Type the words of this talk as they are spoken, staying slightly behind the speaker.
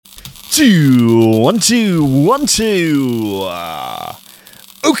Two, 1 2 1 2.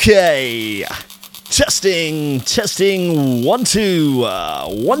 Okay. Testing 1 2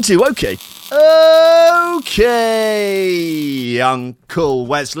 1 2. Okay. Okay, Uncle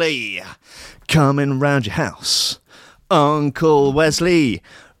Wesley, coming round your house. Uncle Wesley,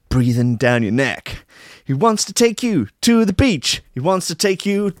 breathing down your neck. He wants to take you to the beach. He wants to take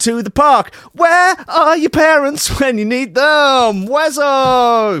you to the park. Where are your parents when you need them?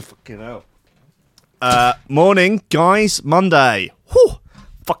 Wezzo! Fucking hell. Morning, guys. Monday. Whew.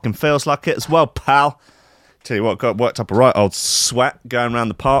 Fucking feels like it as well, pal. Tell you what, got worked up a right old sweat going around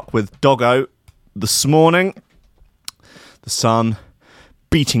the park with Doggo this morning. The sun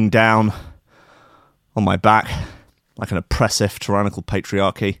beating down on my back like an oppressive tyrannical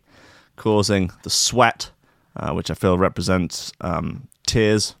patriarchy, causing the sweat, which I feel represents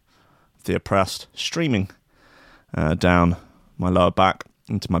tears of the oppressed, streaming down my lower back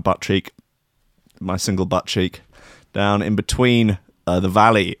into my butt cheek, my single butt cheek, down in between the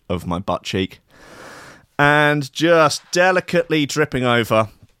valley of my butt cheek, and just delicately dripping over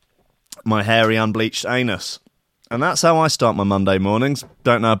my hairy, unbleached anus. And that's how I start my Monday mornings.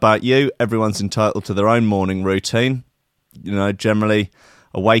 Don't know about you. Everyone's entitled to their own morning routine. You know, generally,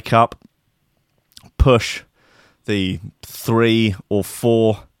 I wake up, push the 3 or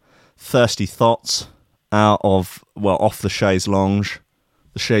 4 thirsty thoughts off the chaise lounge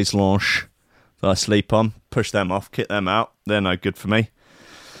that I sleep on, push them off, kick them out. They're no good for me.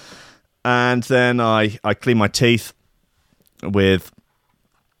 And then I clean my teeth with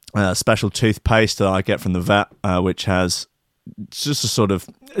special toothpaste that I get from the vet, which has just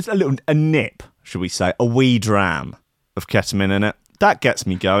a nip, should we say, a wee dram of ketamine in it. That gets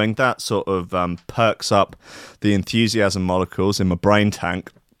me going. That sort of perks up the enthusiasm molecules in my brain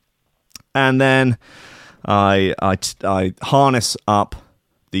tank. And then I harness up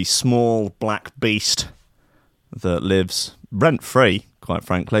the small black beast that lives rent-free, quite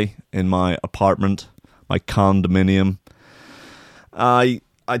frankly, in my apartment, my condominium. I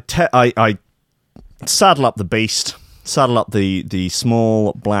saddle up the beast, saddle up the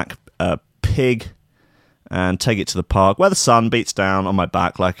small black pig, and take it to the park where the sun beats down on my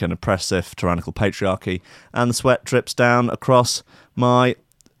back like an oppressive tyrannical patriarchy, and the sweat drips down across my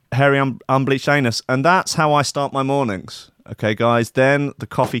hairy unbleached anus. And that's how I start my mornings. Okay, guys? Then the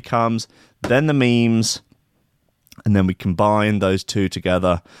coffee comes, then the memes, and then we combine those two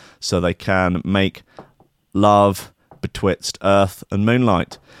together so they can make love betwixt earth and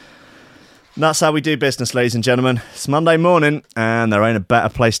moonlight. And that's how we do business, ladies and gentlemen. It's Monday morning, and there ain't a better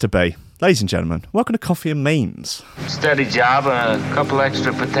place to be. Ladies and gentlemen, welcome to Coffee and Memes. Steady job and a couple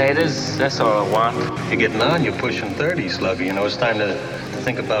extra potatoes. That's all I want. You're getting on. You're pushing 30, Slugger. You know, it's time to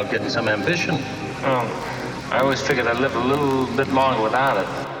think about getting some ambition. Oh, I always figured I'd live a little bit longer without it.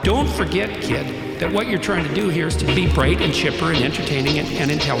 Don't forget, kid, that what you're trying to do here is to be bright and chipper and entertaining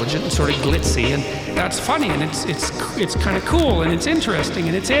and intelligent and sort of glitzy, and that's funny, and it's kind of cool, and it's interesting,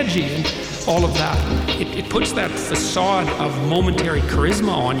 and it's edgy, and all of that. It puts that facade of momentary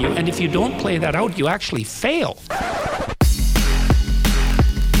charisma on you, and if you don't play that out, you actually fail.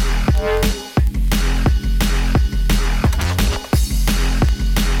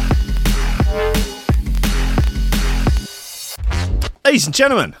 Ladies and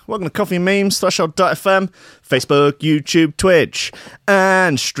gentlemen, welcome to Coffee and Memes, Threshold.fm, Facebook, YouTube, Twitch,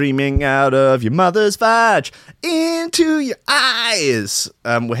 and streaming out of your mother's vag into your eyes.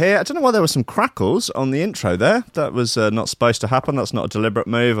 We're here. I don't know why there were some crackles on the intro there. That was not supposed to happen. That's not a deliberate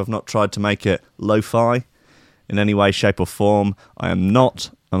move. I've not tried to make it lo-fi in any way, shape, or form. I am not,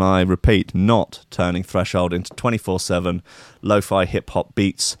 and I repeat, not turning Threshold into 24/7 lo-fi hip-hop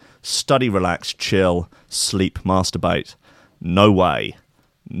beats, study, relax, chill, sleep, masturbate. No way.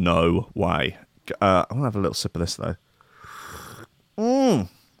 No way. I want to have a little sip of this, though.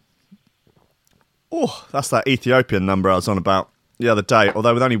 Oh, that's that Ethiopian number I was on about the other day,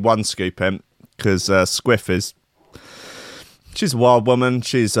 although with only one scoop in, because Squiff she's a wild woman.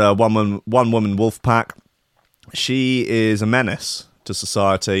 She's a one-woman wolf pack. She is a menace to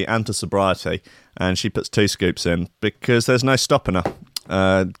society and to sobriety, and she puts 2 scoops in because there's no stopping her.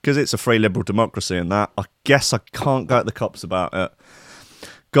 Because it's a free liberal democracy and that, I guess I can't go at the cops about it.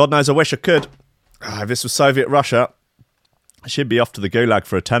 God knows I wish I could. If this was Soviet Russia, I should be off to the gulag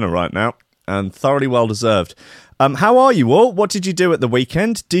for a tenner right now, and thoroughly well deserved. How are you all? What did you do at the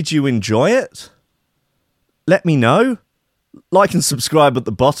weekend? Did you enjoy it? Let me know. Like and subscribe at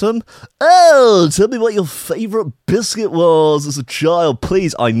the bottom. Oh, tell me what your favourite biscuit was as a child.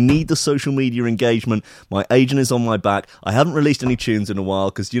 Please, I need the social media engagement. My agent is on my back. I haven't released any tunes in a while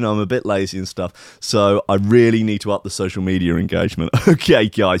because, I'm a bit lazy and stuff. So I really need to up the social media engagement. Okay,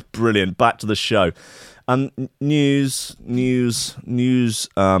 guys, brilliant. Back to the show. News,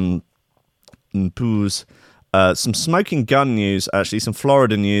 and poos. Some smoking gun news, actually, some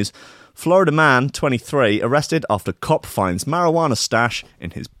Florida news. Florida man, 23, arrested after cop finds marijuana stash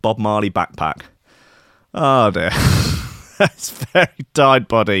in his Bob Marley backpack. Oh dear. That's very Tide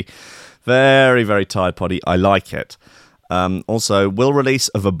Poddy. Very, very Tide Poddy. I like it. Also, will release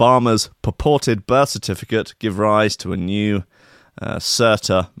of Obama's purported birth certificate give rise to a new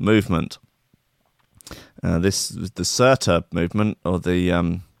CERTA movement? The CERTA movement, or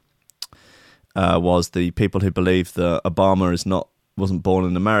was the people who believe that Obama wasn't born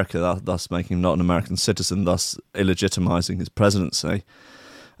in America, thus making him not an American citizen, thus illegitimizing his presidency.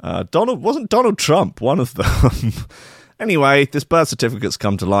 Wasn't Donald Trump one of them? Anyway, this birth certificate's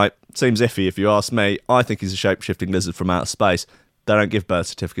come to light. Seems iffy if you ask me. I think he's a shape-shifting lizard from outer space. They don't give birth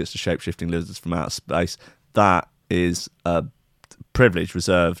certificates to shape-shifting lizards from outer space. That is a privilege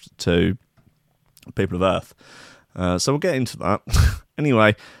reserved to people of Earth. So we'll get into that.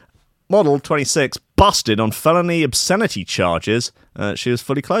 Anyway, model 26 busted on felony obscenity charges. She was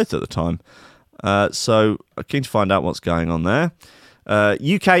fully clothed at the time. So I'm keen to find out what's going on there.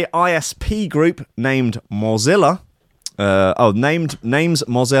 UK ISP group named Mozilla. Names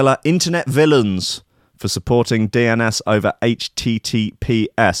Mozilla Internet Villains for supporting DNS over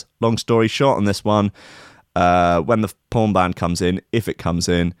HTTPS. Long story short on this one, when the porn ban comes in, if it comes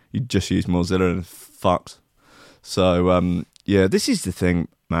in, you just use Mozilla and it's fucked. So, this is the thing,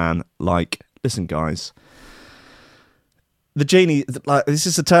 man. Listen, guys. The genie, this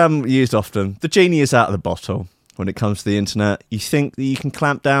is a term used often. The genie is out of the bottle when it comes to the internet. You think that you can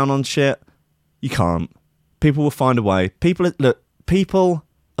clamp down on shit? You can't. People will find a way. People are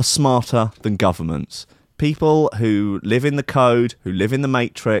smarter than governments. People who live in the code, who live in the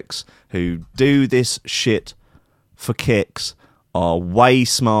matrix, who do this shit for kicks are way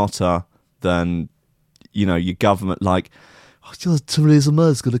smarter than, your government. Theresa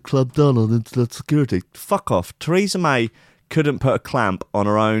May's going to clamp down on internet security. Fuck off. Theresa May couldn't put a clamp on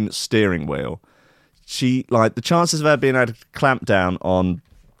her own steering wheel. The chances of her being able to clamp down on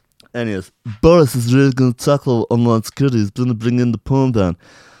any of this. Boris is really going to tackle online security. He's going to bring in the porn ban.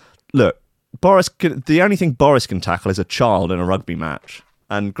 Look, the only thing Boris can tackle is a child in a rugby match.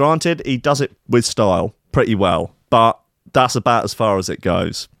 And granted, he does it with style pretty well, but that's about as far as it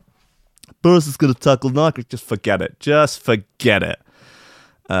goes. Boris is going to tackle Nike. Just forget it.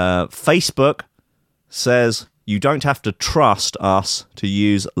 Facebook says you don't have to trust us to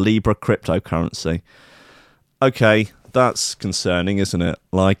use Libra cryptocurrency. Okay, that's concerning, isn't it?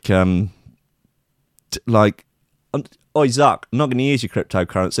 Oi, Zuck, I'm not going to use your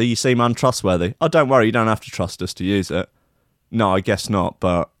cryptocurrency. You seem untrustworthy. Oh, don't worry, you don't have to trust us to use it. No, I guess not,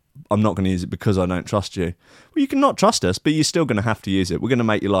 but I'm not going to use it because I don't trust you. Well, you can not trust us, but you're still going to have to use it. We're going to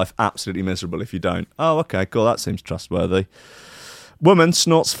make your life absolutely miserable if you don't. Oh, okay, cool, that seems trustworthy. Woman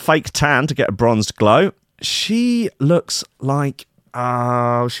snorts fake tan to get a bronzed glow. She looks like...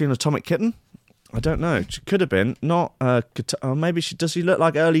 was she an Atomic Kitten? I don't know. She could have been. Not... maybe she... Does she look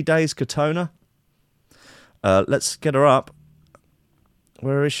like early days Katona? Let's get her up.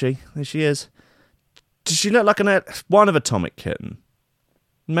 Where is she? There she is. Does she look like one of Atomic Kitten?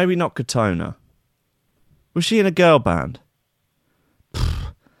 Maybe not Katona. Was she in a girl band?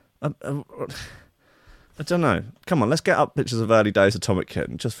 I don't know. Come on, let's get up pictures of early days Atomic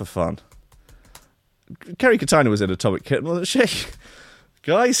Kitten, just for fun. Kerry Katona was in Atomic Kitten, wasn't she?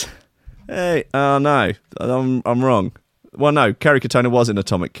 Guys? Hey, oh no, I'm wrong. Well, no, Kerry Katona was in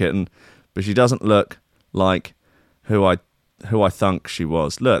Atomic Kitten, but she doesn't look like who I think she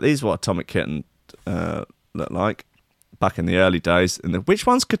was. Look, these are what Atomic Kitten looked like back in the early days. Which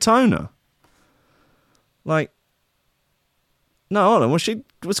one's Katona? No, hold on. Was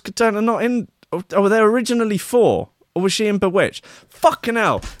Katona not in? Were there originally 4? Or was she in Bewitched? Fucking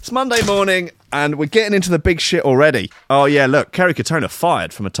hell. It's Monday morning and we're getting into the big shit already. Oh yeah, look, Kerry Katona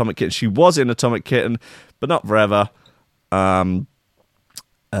fired from Atomic Kitten. She was in Atomic Kitten, but not forever. Yeah.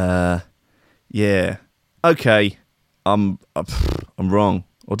 Okay. I'm wrong.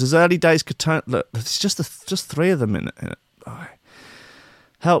 Or does early days Katona... Look, it's just 3 of them in it. Oh.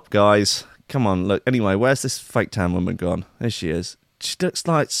 Help, guys. Come on, look. Anyway, where's this fake tan woman gone? There she is. She looks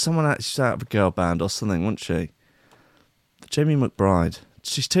like someone out of a girl band or something, wouldn't she? Jamie McBride.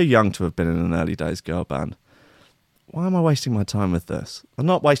 She's too young to have been in an early days girl band. Why am I wasting my time with this? I'm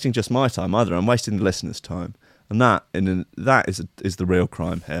not wasting just my time either. I'm wasting the listeners' time And that is the real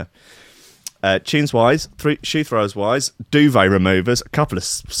crime here. Tunes wise, shoe throwers wise, duvet removers, a couple of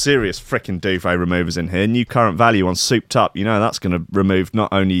serious freaking duvet removers in here. New current value on Souped Up. You know that's going to remove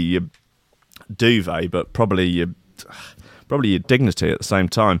not only your duvet but probably your dignity at the same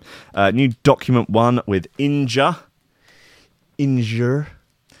time. New Document 1 with Injure,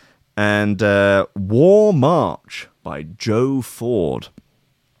 and War March by Joe Ford.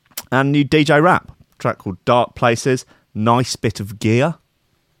 And new DJ Rap, track called Dark Places. Nice bit of gear.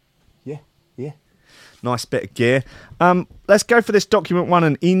 Yeah. Nice bit of gear. Let's go for this Document 1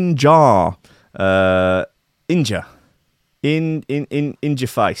 and Injure. Injure. In your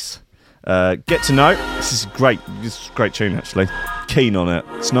face. Get to Know. This is great. This is a great tune, actually. Keen on it.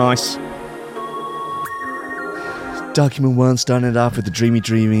 It's nice. Document 1 starting it off with the Dreamy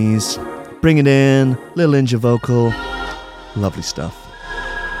Dreamies. Bring it in. Little Inja vocal. Lovely stuff.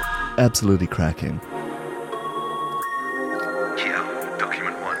 Absolutely cracking. Yeah,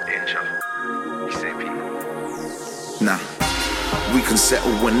 Document 1, Inja. You say people? Nah. We can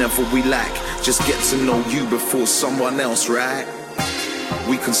settle whenever we like. Just get to know you before someone else, right?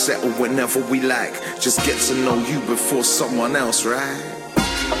 We can settle whenever we like. Just get to know you before someone else, right?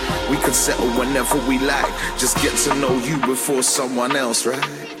 We can settle whenever we like. Just get to know you before someone else, right?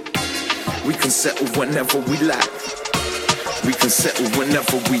 We can settle whenever we like. We can settle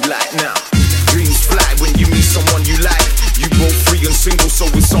whenever we like now. Dreams fly when you meet someone you like. You both free and single, so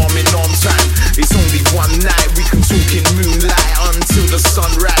it's arm in arm time. It's only one night, we can talk in moonlight until the sun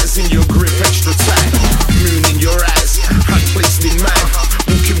rises in your grip extra tight. Moon in your eyes, hand placed in mine.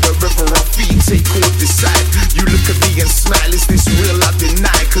 Walking wherever our feet take or decide. You look at me and smile, is this real? I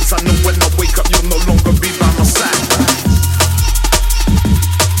deny, cause I know when I wake up you'll no longer be by my side.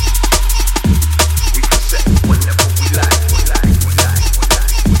 We can settle whenever we like.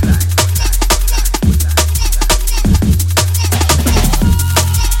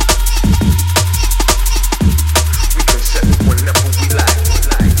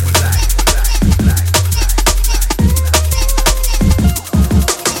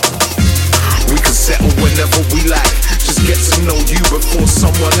 Before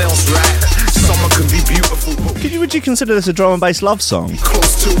someone else, right? Someone can be beautiful. Would you consider this a drum and bass love song?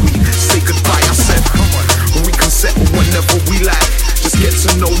 Close till we say goodbye, I said, come on. We can settle whenever we like. Just get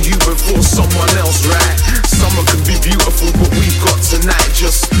to know you before someone else, right? Someone can be beautiful, but we've got tonight.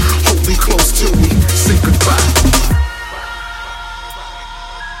 Just hold me close till we say goodbye.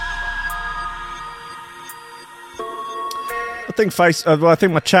 I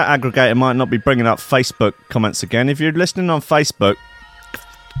think my chat aggregator might not be bringing up Facebook comments again. If you're listening on Facebook,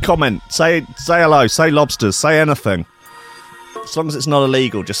 comment, say hello, say lobsters, say anything. As long as it's not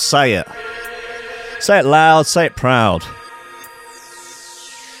illegal, just say it. Say it loud, say it proud.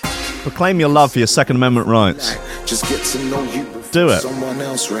 Proclaim your love for your Second Amendment rights. Just get to know you before do it. Someone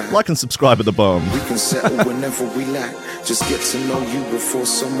else, right? Like and subscribe at the bottom. We can settle whenever we like. Just get to know you before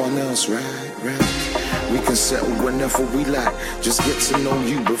someone else, right? We can settle whenever we like. Just get to know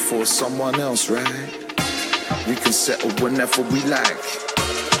you before someone else, right? We can settle whenever we like.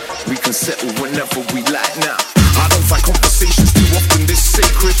 We can settle whenever we like now. I don't find conversations too often this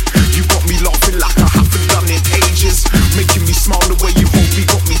sacred. You got me laughing like I haven't done in ages. Making me smile the way you hold me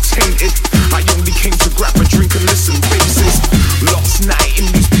got me tainted. I only came to grab a drink and listen faces. Last night in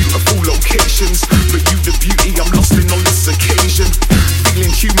these beautiful locations. But you the beauty I'm lost in on this occasion.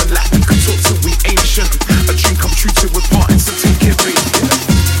 Feeling human like we could talk till we ancient. A dream come true till we're parting, so take it, baby.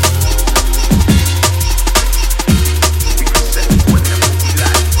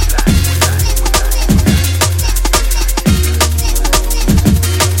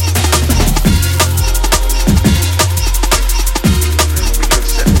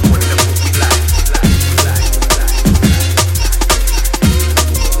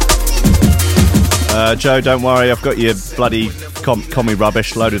 Joe, don't worry, I've got your bloody commie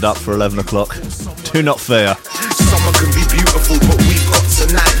rubbish loaded up for 11 o'clock. Do not fear. Someone can be beautiful, but we've got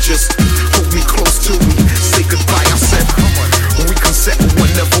tonight. Just hold me close till we say goodbye. I said, come on, we can settle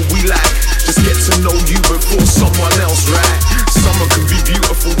whenever we like. Just get to know you before someone else, right? Someone can be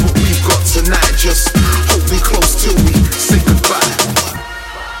beautiful, but we've got tonight. Just hold me close till we say goodbye.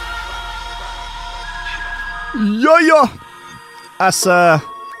 Yeah. That's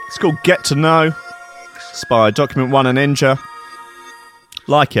it's called Get to Know. It's by Document 1 and Inja.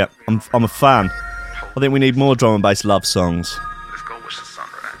 Like it. I'm a fan. I think we need more drum and bass love songs. Let's go watch the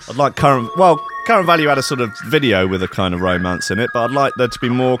sunrise. I'd like Current Value had a sort of video with a kind of romance in it, but I'd like there to be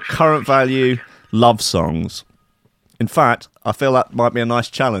more Current Value love songs. In fact, I feel that might be a nice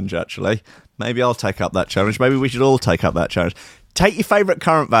challenge, actually. Maybe I'll take up that challenge. Maybe we should all take up that challenge. Take your favourite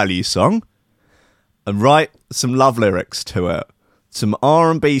Current Value song and write some love lyrics to it. Some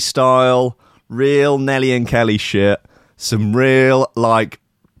R&B style, real Nelly and Kelly shit. Some real, like,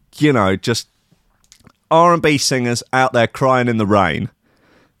 you know, just R&B singers out there crying in the rain.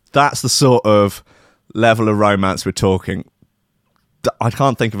 That's the sort of level of romance we're talking. I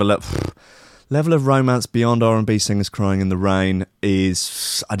can't think of a level of romance beyond R&B singers crying in the rain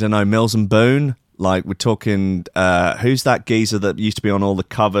is, I don't know, Mills and Boone. Like, we're talking, who's that geezer that used to be on all the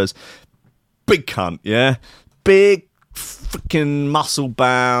covers? Big cunt, yeah? Big, freaking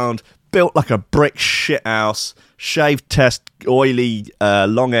muscle-bound, built like a brick shithouse, shaved test, oily,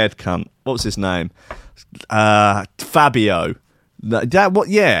 long-haired cunt. What was his name? Fabio. That what?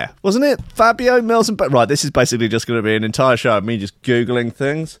 Yeah, wasn't it Fabio Mills and Boone? Right, this is basically just going to be an entire show of me just googling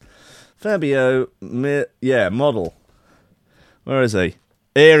things. Fabio, model. Where is he?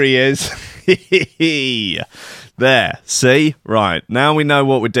 Here he is. There, see? Right, now we know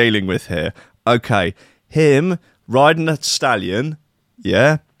what we're dealing with here. Okay, him riding a stallion,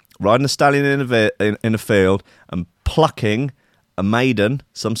 yeah? Riding a stallion in a field and plucking a maiden,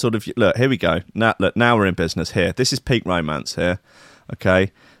 some sort of... Look, here we go. Now we're in business here. This is peak romance here,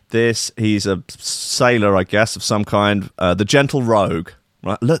 okay? He's a sailor, I guess, of some kind. The Gentle Rogue.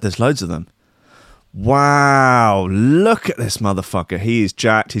 Right, look, there's loads of them. Wow, look at this motherfucker. He is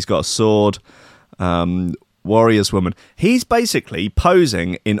jacked. He's got a sword. Warrior's woman. He's basically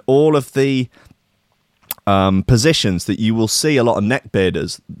posing in all of the positions that you will see a lot of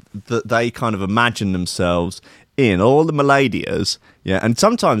neckbearders that they kind of imagine themselves in. All the miladias, yeah. And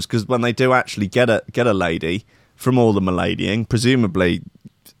sometimes, because when they do actually get a lady from all the miladying, presumably,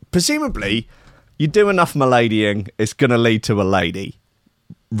 you do enough miladying, it's going to lead to a lady,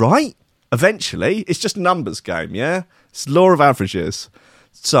 right? Eventually, it's just a numbers game, yeah? It's law of averages.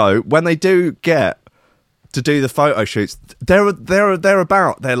 So when they do get to do the photo shoots, they're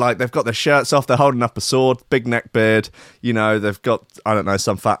about. They're like, they've got their shirts off, they're holding up a sword, big neck beard, you know, they've got, I don't know,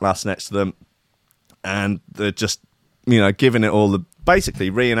 some fat lass next to them, and they're just, you know, giving it all, basically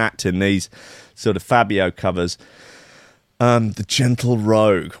reenacting these sort of Fabio covers. The Gentle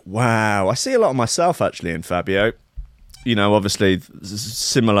Rogue. Wow. I see a lot of myself, actually, in Fabio. You know, obviously,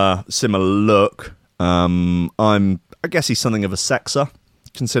 similar look. I guess he's something of a sexer.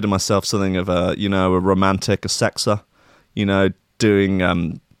 Consider myself something of a, you know, a romantic, a sexer. You know, doing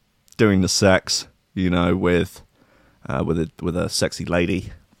the sex, you know, with a sexy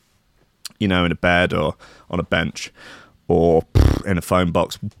lady, you know, in a bed or on a bench or in a phone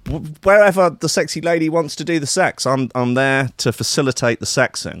box, wherever the sexy lady wants to do the sex. I'm there to facilitate the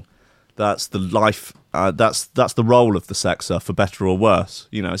sexing. That's the life. That's the role of the sexer, for better or worse.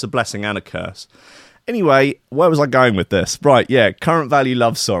 You know, it's a blessing and a curse. Anyway, where was I going with this? Right, yeah, current value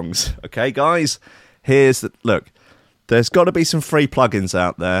love songs. Okay, guys, look. There's got to be some free plugins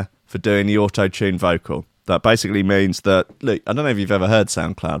out there for doing the auto-tune vocal. That basically means that, look, I don't know if you've ever heard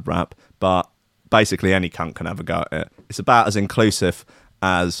SoundCloud rap, but basically any cunt can have a go at it. It's about as inclusive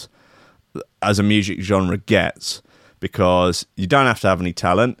as a music genre gets, because you don't have to have any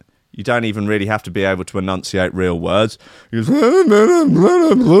talent. You don't even really have to be able to enunciate real words.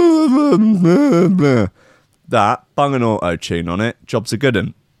 That, bung an auto-tune on it, job's a good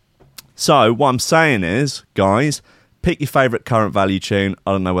one. So, what I'm saying is, guys, pick your favourite current value tune.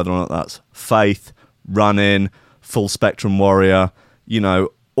 I don't know whether or not that's Faith, Running, Full Spectrum Warrior, you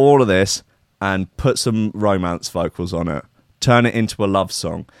know, all of this, and put some romance vocals on it. Turn it into a love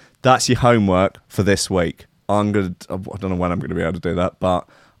song. That's your homework for this week. I don't know when I'm going to be able to do that, but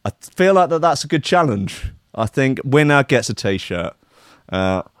I feel like that's a good challenge. I think winner gets a t-shirt.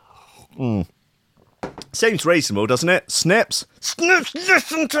 Seems reasonable, doesn't it? Snips,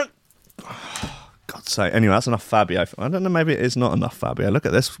 listen to... God's sake. Anyway, that's enough Fabio. I don't know, maybe it is not enough Fabio. Look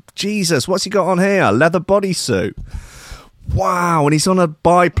at this. Jesus, what's he got on here? Leather bodysuit. Wow, and he's on a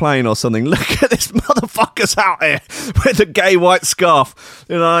biplane or something. Look at this motherfucker's out here with a gay white scarf.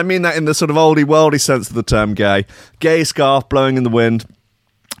 You know, I mean that in the sort of oldie worldy sense of the term gay. Gay scarf blowing in the wind.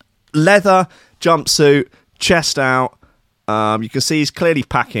 Leather jumpsuit, chest out. You can see he's clearly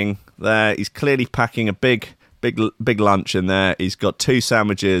packing there. He's clearly packing a big lunch in there. He's got 2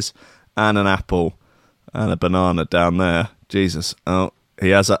 sandwiches and an apple and a banana down there. Jesus. Oh, he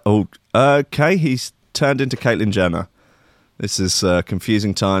has a... Oh, okay, he's turned into Caitlyn Jenner. This is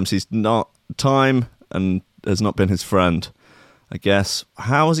confusing times. He's not... Time and has not been his friend, I guess.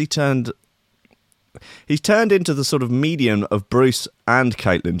 How has he turned... He's turned into the sort of medium of Bruce and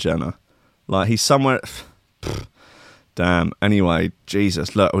Caitlyn Jenner. Like, he's somewhere... Damn. Anyway,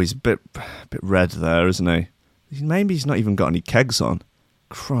 Jesus. Look, he's a bit red there, isn't he? Maybe he's not even got any kegs on.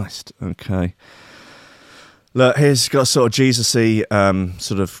 Christ. Okay. Look, he's got a sort of Jesus-y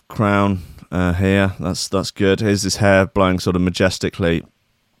sort of crown here. That's good. Here's his hair blowing sort of majestically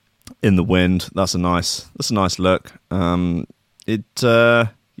in the wind. That's a nice look.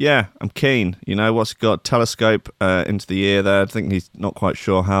 Yeah, I'm keen. You know, what's he got? Telescope into the ear there. I think he's not quite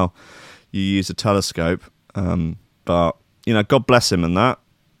sure how you use a telescope. But, you know, God bless him and that.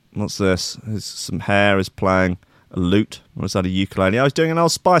 What's this? Some hair is playing a lute. Or is that a ukulele? I was doing an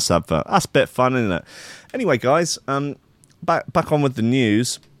Old Spice advert. That's a bit fun, isn't it? Anyway, guys, back on with the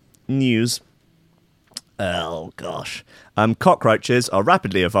news. Oh, gosh. Cockroaches are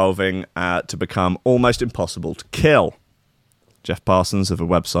rapidly evolving to become almost impossible to kill. Jeff Parsons of a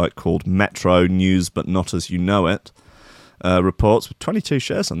website called Metro News But Not As You Know It reports, with 22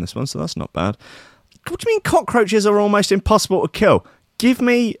 shares on this one, so that's not bad. What do you mean cockroaches are almost impossible to kill? Give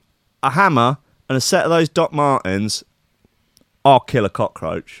me a hammer and a set of those Doc Martens, I'll kill a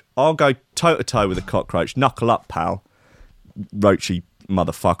cockroach. I'll go toe-to-toe with a cockroach. Knuckle up, pal. Roachy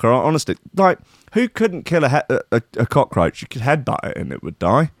motherfucker. Honestly, like, who couldn't kill a cockroach? You could headbutt it and it would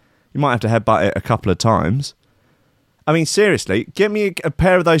die. You might have to headbutt it a couple of times. I mean, seriously, get me a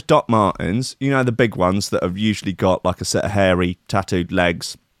pair of those Doc Martens, you know, the big ones that have usually got like a set of hairy, tattooed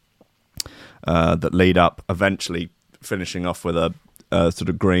legs that lead up, eventually finishing off with a sort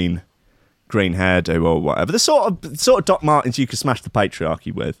of green hairdo or whatever. The sort of Doc Martens you could smash the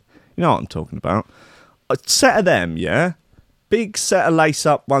patriarchy with. You know what I'm talking about. A set of them, yeah? Big set of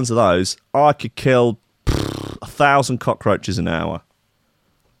lace-up ones of those, I could kill 1,000 cockroaches an hour.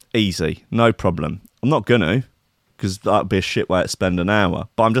 Easy, no problem. I'm not gonna, because that'd be a shit way to spend an hour.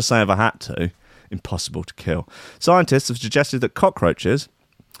 But I'm just saying if I had to, impossible to kill. Scientists have suggested that cockroaches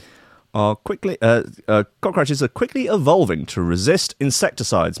are quickly evolving to resist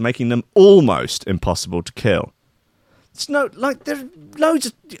insecticides, making them almost impossible to kill. It's no, like, there are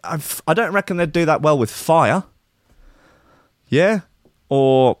loads of... I don't reckon they'd do that well with fire. Yeah?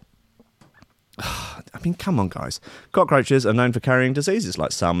 Or... I mean, come on, guys. Cockroaches are known for carrying diseases like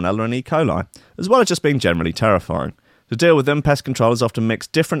Salmonella and E. coli, as well as just being generally terrifying. To deal with them, pest controllers often mix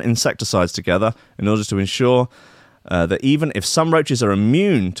different insecticides together in order to ensure that even if some roaches are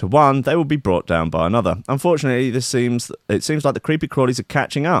immune to one, they will be brought down by another. Unfortunately, it seems like the creepy crawlies are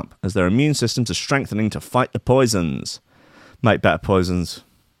catching up, as their immune systems are strengthening to fight the poisons. Make better poisons.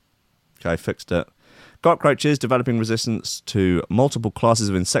 Okay, fixed it. Cockroaches developing resistance to multiple classes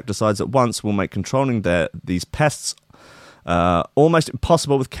of insecticides at once will make controlling these pests almost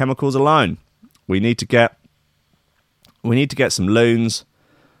impossible with chemicals alone. We need to get some loons.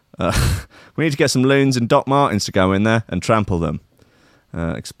 We need to get some loons and Doc Martens to go in there and trample them,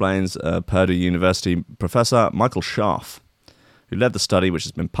 explains Purdue University professor Michael Scharf, who led the study, which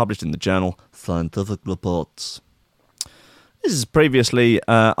has been published in the journal Scientific Reports. This is a previously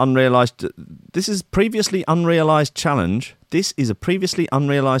unrealized challenge. This is a previously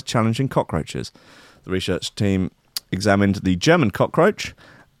unrealized challenge in cockroaches. The research team examined the German cockroach,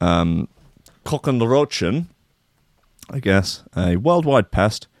 Kockenrochen, I guess, a worldwide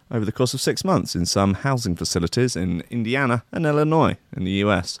pest, over the course of 6 months in some housing facilities in Indiana and Illinois in the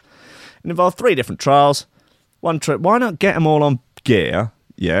US. It involved 3 different trials. One trip. Why not get them all on gear?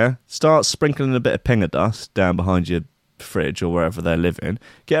 Yeah, start sprinkling a bit of pinger dust down behind your fridge or wherever they're living,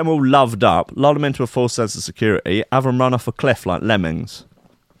 get them all loved up, lull them into a false sense of security, have them run off a cliff like lemmings.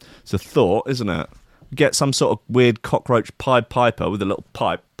 It's a thought, isn't it? Get some sort of weird cockroach Pied Piper with a little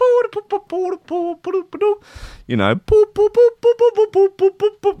pipe, you know,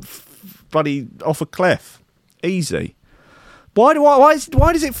 bloody off a cliff. Easy. Why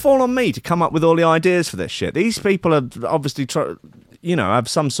does it fall on me to come up with all the ideas for this shit? These people are obviously have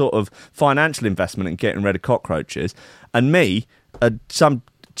some sort of financial investment in getting rid of cockroaches, and me, some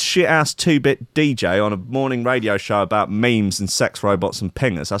shit-ass 2-bit DJ on a morning radio show about memes and sex robots and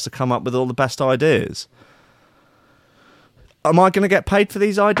pingers, has to come up with all the best ideas. Am I going to get paid for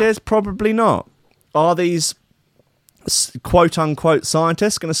these ideas? Probably not. Are these quote-unquote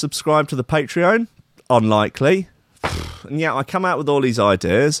scientists going to subscribe to the Patreon? Unlikely. And yet I come out with all these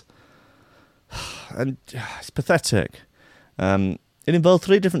ideas, and it's pathetic. It involved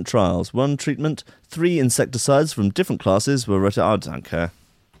 3 different trials. 1 treatment, 3 insecticides from different classes were... I don't care.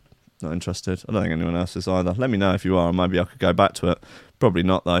 Not interested. I don't think anyone else is either. Let me know if you are, and maybe I could go back to it. Probably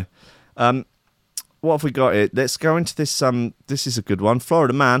not, though. What have we got here? Let's go into this. This is a good one.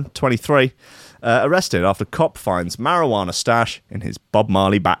 Florida man, 23, arrested after cop finds marijuana stash in his Bob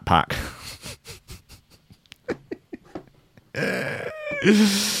Marley backpack.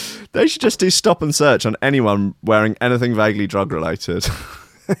 They should just do stop and search on anyone wearing anything vaguely drug related.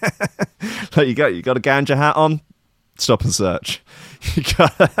 Like you got a ganja hat on, stop and search. You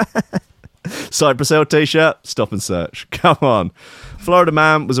got a Cypress Hill t-shirt, stop and search. Come on. Florida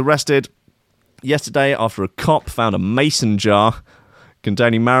man was arrested Yesterday, after a cop found a mason jar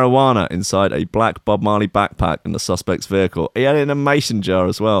containing marijuana inside a black Bob Marley backpack in the suspect's vehicle. He had it in a mason jar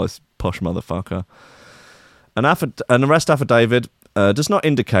as well, this posh motherfucker. An arrest affidavit does not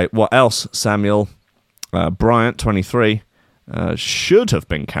indicate what else Samuel Bryant, 23, should have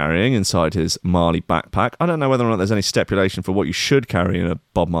been carrying inside his Marley backpack. I don't know whether or not there's any stipulation for what you should carry in a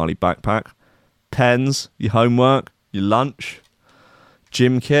Bob Marley backpack. Pens, your homework, your lunch,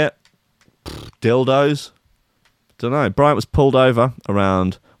 gym kit, dildos. Don't know. Bryant was pulled over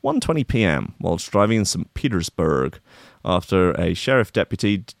around 1:20 p.m. whilst driving in St. Petersburg after a sheriff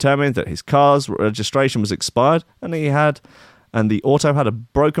deputy determined that his car's registration was expired and the auto had a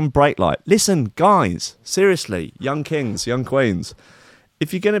broken brake light. Listen, guys, seriously, young kings, young queens,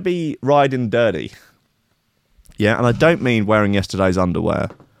 if you're going to be riding dirty, yeah, and I don't mean wearing yesterday's underwear,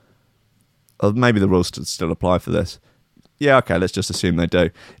 or maybe the rules still apply for this. Yeah, okay, let's just assume they do.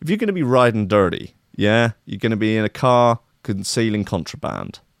 If you're going to be riding dirty, yeah, you're going to be in a car concealing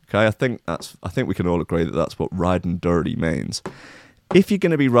contraband. Okay, I think we can all agree that that's what riding dirty means. If you're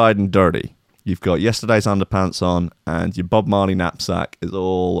going to be riding dirty, you've got yesterday's underpants on and your Bob Marley knapsack is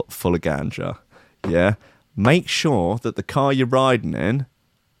all full of ganja. Yeah, make sure that the car you're riding in,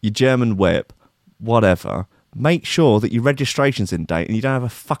 your German whip, whatever, make sure that your registration's in date and you don't have a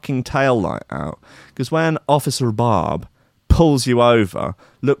fucking tail light out. Because when Officer Bob pulls you over,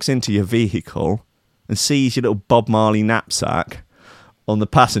 looks into your vehicle and sees your little Bob Marley knapsack on the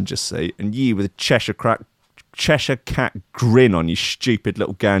passenger seat and you with a Cheshire Cat grin on your stupid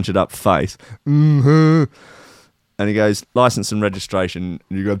little gangered up face. And he goes, license and registration.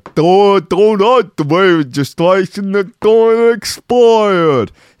 And you go, don't like the registration, the don't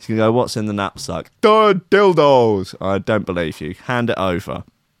expired. He's going to go, what's in the knapsack? Dildos. I don't believe you. Hand it over.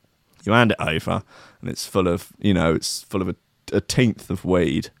 You hand it over and it's full of, a tenth of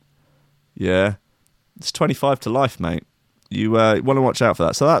weed. Yeah. It's 25 to life, mate. You want to watch out for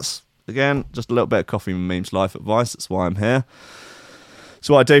that. So that's, again, just a little bit of Coffee and Memes life advice. That's why I'm here.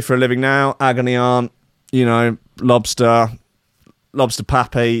 So what I do for a living now, Agony Aunt, Lobster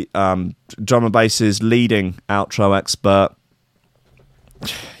Pappy, drum and bass's leading outro expert.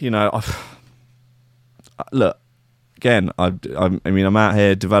 Look, again, I'm out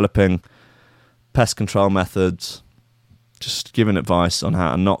here developing pest control methods, just giving advice on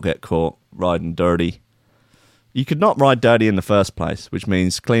how to not get caught riding dirty. You could not ride dirty in the first place, which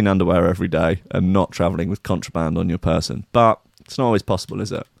means clean underwear every day and not travelling with contraband on your person. But it's not always possible,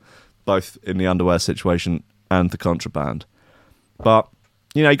 is it? Both in the underwear situation and the contraband. But,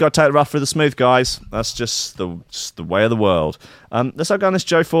 you got to take the rough for the smooth, guys. That's just the way of the world. Let's go on this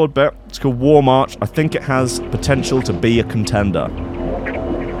Joe Ford bit. It's called War March. I think it has potential to be a contender.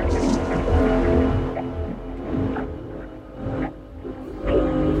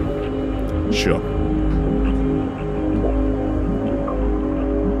 Sure.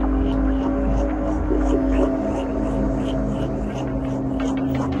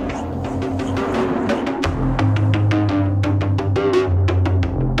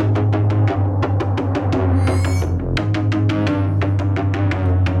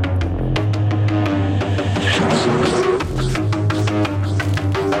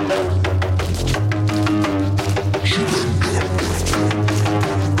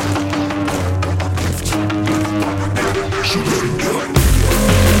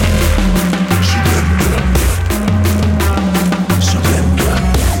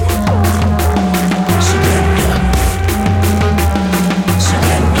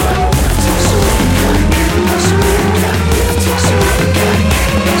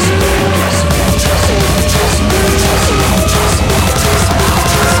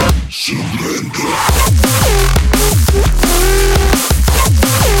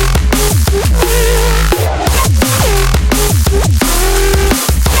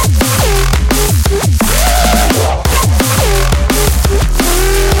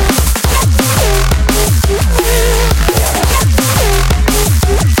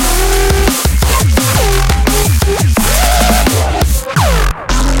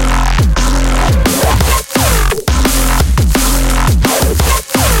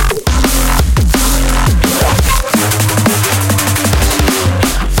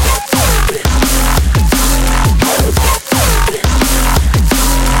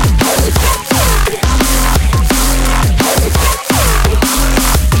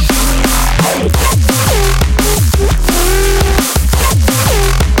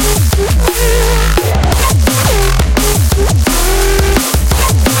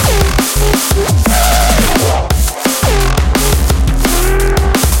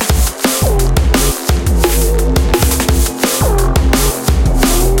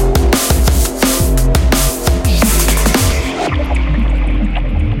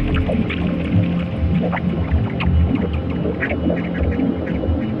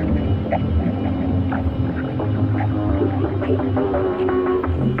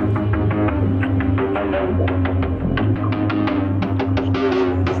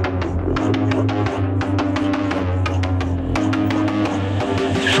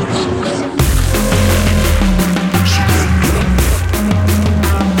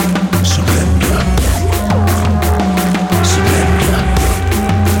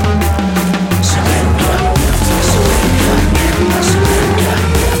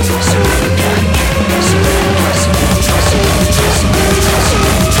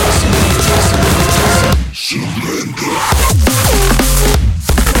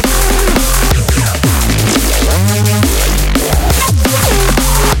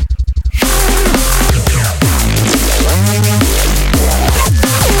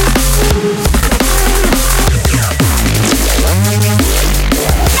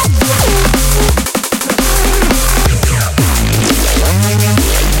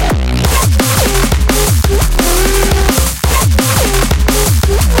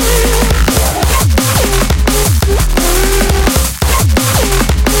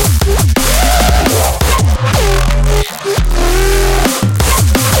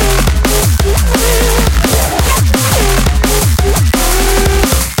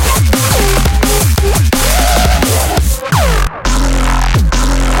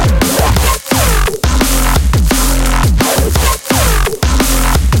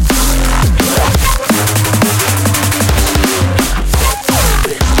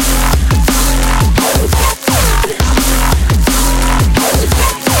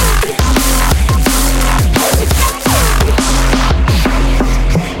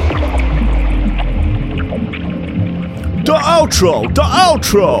 outro! The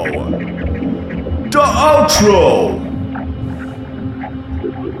outro! The outro!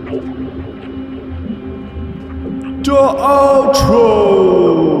 The outro!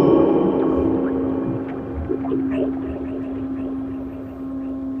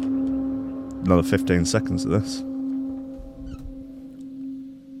 Another 15 seconds of this.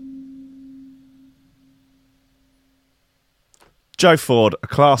 Joe Ford, a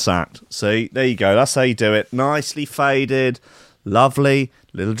class act. See, there you go. That's how you do it. Nicely faded, lovely,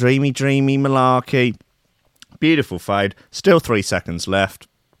 little dreamy malarkey. Beautiful fade. Still 3 seconds left.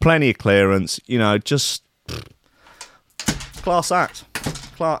 Plenty of clearance. You know, just class act.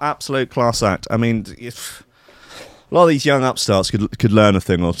 Absolute class act. I mean, a lot of these young upstarts could learn a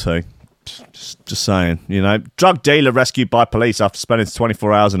thing or two. Just saying, you know. Drug dealer rescued by police after spending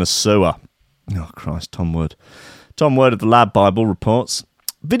 24 hours in a sewer. Oh, Christ, Tom Wood. Tom Wood of the Lab Bible reports,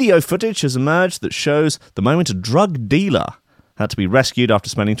 video footage has emerged that shows the moment a drug dealer had to be rescued after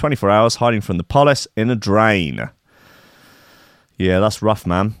spending 24 hours hiding from the police in a drain. Yeah, that's rough,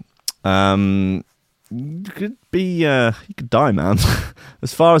 man. You could die, man.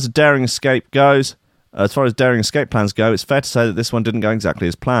 As far as daring escape plans go, it's fair to say that this one didn't go exactly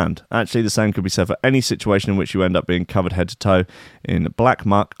as planned. Actually, the same could be said for any situation in which you end up being covered head to toe in black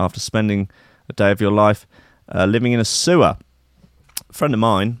muck after spending a day of your life living in a sewer. A friend of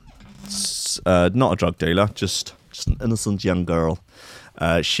mine, not a drug dealer, just an innocent young girl.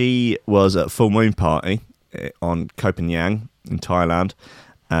 She was at a full moon party on Koh Phangan in Thailand,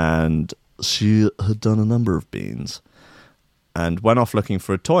 and she had done a number of beans and went off looking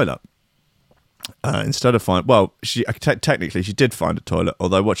for a toilet. Instead of technically she did find a toilet,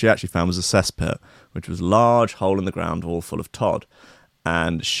 although what she actually found was a cesspit, which was a large hole in the ground all full of Todd,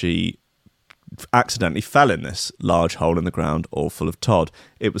 and she accidentally fell in this large hole in the ground all full of Todd.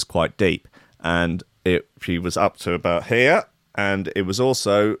 It was quite deep, and she was up to about here, and it was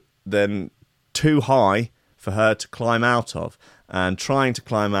also then too high for her to climb out of. And trying to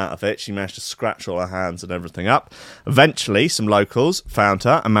climb out of it, she managed to scratch all her hands and everything up. Eventually, some locals found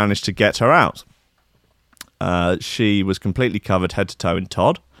her and managed to get her out. She was completely covered head to toe in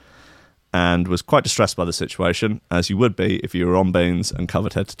Todd and was quite distressed by the situation, as you would be if you were on beans and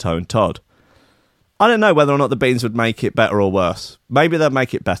covered head to toe in Todd. I don't know whether or not the beans would make it better or worse. Maybe they'll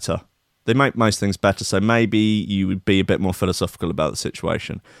make it better. They make most things better, so maybe you would be a bit more philosophical about the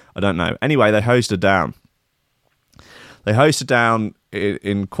situation. I don't know. Anyway, they hosed her down. They hosed her down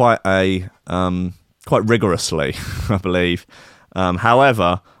in quite rigorously, I believe.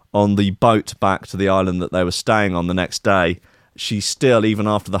 However, on the boat back to the island that they were staying on the next day, she still, even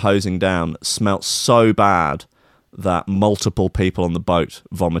after the hosing down, smelt so bad that multiple people on the boat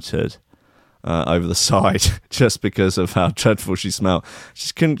vomited over the side just because of how dreadful she smelled. She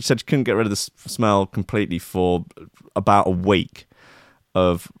said she couldn't get rid of the smell completely for about a week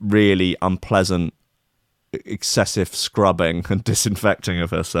of really unpleasant, excessive scrubbing and disinfecting of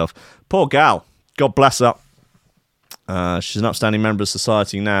herself. Poor gal. God bless her. She's an upstanding member of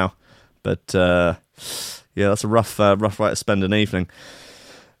society now, but yeah, that's a rough way to spend an evening.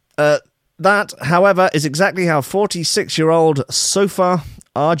 That, however, is exactly how 46-year-old Sofa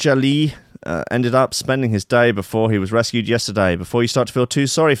Arjali ended up spending his day before he was rescued yesterday. Before you start to feel too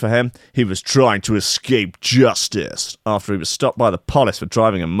sorry for him, he was trying to escape justice after he was stopped by the police for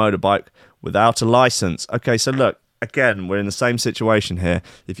driving a motorbike without a license. Okay, so look, again, we're in the same situation here.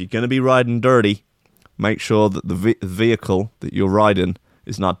 If you're going to be riding dirty, make sure that the vehicle that you're riding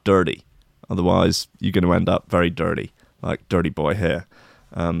is not dirty. Otherwise, you're going to end up very dirty, like Dirty Boy here.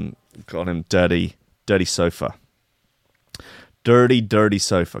 Got him dirty sofa. Dirty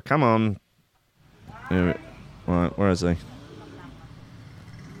sofa. Come on. Right, where is he?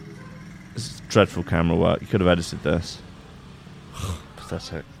 This is dreadful camera work. You could have edited this.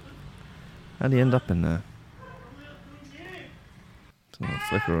 Pathetic. How'd he end up in there? It's not a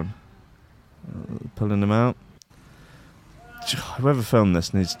flicker on. Pulling him out. Whoever filmed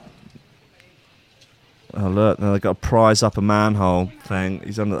this needs... Oh, look, now they've got a prize up a manhole thing.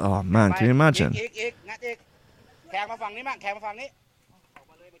 He's under... Oh, man, can you imagine?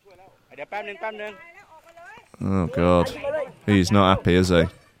 Oh, God. He's not happy, is he?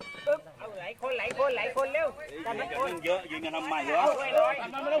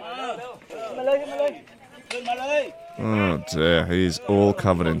 Oh, dear. He's all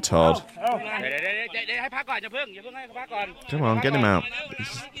covered in Todd. Come on, get him out.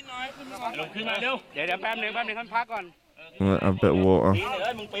 A bit of water.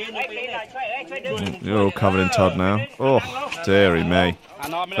 You're all covered in Todd now. Oh, dearie me.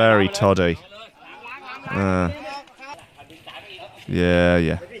 Very Toddy.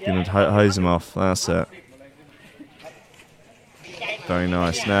 Yeah. Gonna hose him off. That's it. Very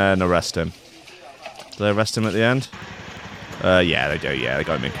nice. Then arrest him. Do they arrest him at the end? Yeah, they do. Yeah, they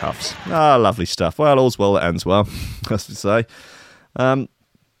got him in cuffs. Ah, lovely stuff. Well, all's well that ends well, as we say.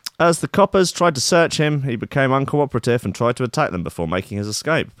 As the coppers tried to search him, he became uncooperative and tried to attack them before making his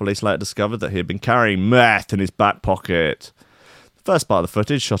escape. Police later discovered that he had been carrying meth in his back pocket. The first part of the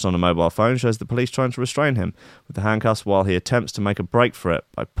footage, shot on a mobile phone, shows the police trying to restrain him with the handcuffs while he attempts to make a break for it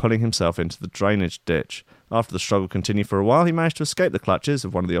by pulling himself into the drainage ditch. After the struggle continued for a while, he managed to escape the clutches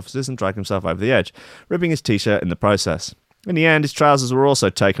of one of the officers and drag himself over the edge, ripping his t-shirt in the process. In the end, his trousers were also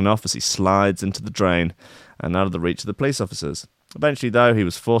taken off as he slides into the drain and out of the reach of the police officers. Eventually, though, he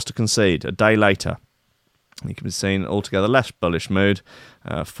was forced to concede. A day later, he can be seen in altogether less bullish mood,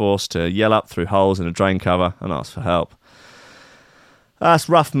 forced to yell up through holes in a drain cover and ask for help. That's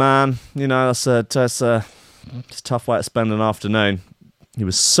rough, man. You know, it's a tough way to spend an afternoon. He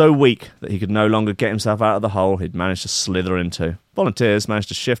was so weak that he could no longer get himself out of the hole he'd managed to slither into. Volunteers managed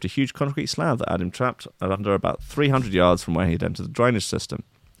to shift a huge concrete slab that had him trapped under about 300 yards from where he'd entered the drainage system.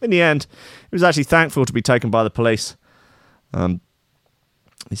 In the end, he was actually thankful to be taken by the police.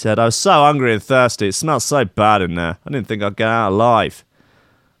 He said, "I was so hungry and thirsty. It smelled so bad in there. I didn't think I'd get out alive.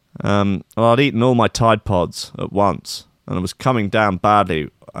 Well, I'd eaten all my Tide Pods at once, and I was coming down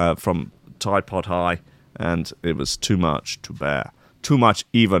badly from Tide Pod High, and it was too much to bear. Too much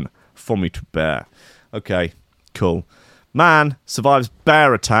even for me to bear." Okay, cool. Man survives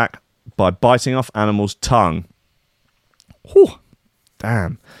bear attack by biting off animal's tongue. Whew,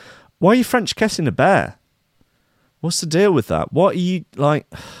 damn. Why are you French kissing a bear? What's the deal with that? What are you, like...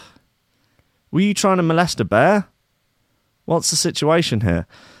 Were you trying to molest a bear? What's the situation here?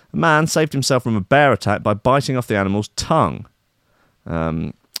 A man saved himself from a bear attack by biting off the animal's tongue.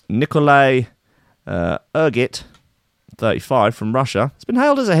 Nikolai Urgit, 35, from Russia, has been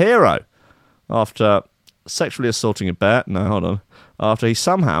hailed as a hero after sexually assaulting a bear. No, hold on. After he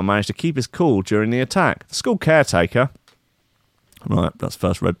somehow managed to keep his cool during the attack. The school caretaker, right, that's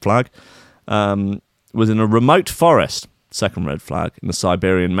first red flag, was in a remote forest, second red flag, in the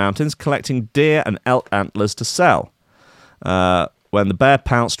Siberian mountains, collecting deer and elk antlers to sell, when the bear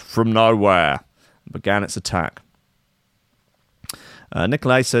pounced from nowhere and began its attack.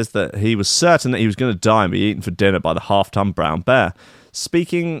 Nikolai says that he was certain that he was going to die and be eaten for dinner by the half-ton brown bear.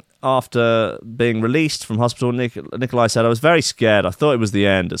 Speaking after being released from hospital, Nikolai said, "I was very scared. I thought it was the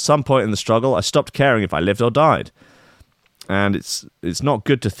end. At some point in the struggle, I stopped caring if I lived or died. And it's not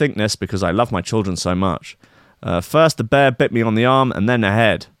good to think this because I love my children so much. First, the bear bit me on the arm and then the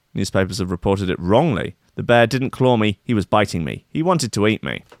head. Newspapers have reported it wrongly. The bear didn't claw me. He was biting me. He wanted to eat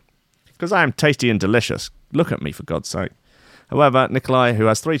me. Because I am tasty and delicious. Look at me, for God's sake." However, Nikolai, who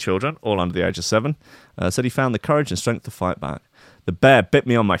has 3 children, all under the age of 7, said he found the courage and strength to fight back. "The bear bit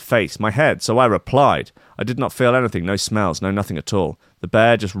me on my face, my head, so I replied. I did not feel anything, no smells, no nothing at all. The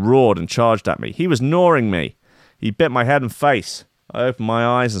bear just roared and charged at me. He was gnawing me. He bit my head and face. I opened my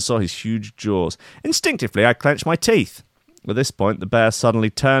eyes and saw his huge jaws. Instinctively, I clenched my teeth. At this point, the bear suddenly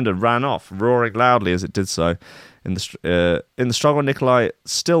turned and ran off, roaring loudly as it did so. In the struggle, Nikolai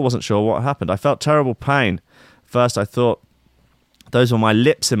still wasn't sure what happened. I felt terrible pain. First, I thought those were my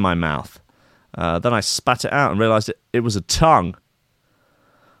lips in my mouth. Then I spat it out and realised it was a tongue.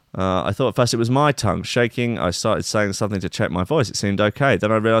 I thought at first it was my tongue. Shaking, I started saying something to check my voice. It seemed okay. Then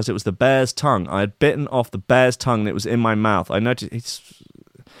I realised it was the bear's tongue. I had bitten off the bear's tongue and it was in my mouth. I noticed... He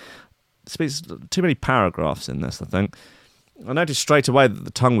speaks too many paragraphs in this, I think. I noticed straight away that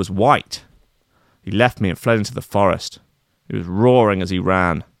the tongue was white. He left me and fled into the forest. He was roaring as he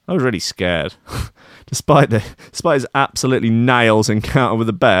ran. I was really scared. Despite his absolutely nails encounter with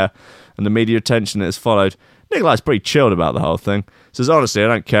the bear and the media attention that has followed, Nikolai's pretty chilled about the whole thing. Says, honestly, I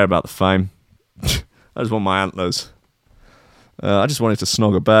don't care about the fame. I just want my antlers. I just wanted to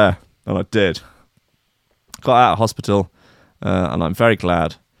snog a bear, and I did. Got out of hospital, and I'm very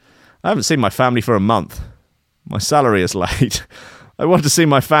glad. I haven't seen my family for a month. My salary is late. I want to see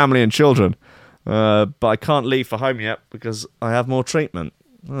my family and children, but I can't leave for home yet because I have more treatment.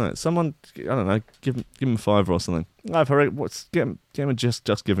 All right, someone, I don't know, give him a $5 or something. Get him a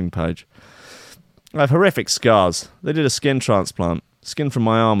Just Giving page. I have horrific scars. They did a skin transplant. Skin from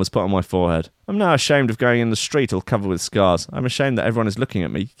my arm was put on my forehead. I'm now ashamed of going in the street all covered with scars. I'm ashamed that everyone is looking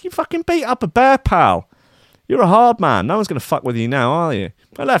at me. You fucking beat up a bear, pal. You're a hard man. No one's going to fuck with you now, are you?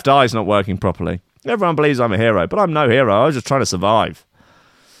 My left eye's not working properly. Everyone believes I'm a hero, but I'm no hero. I was just trying to survive.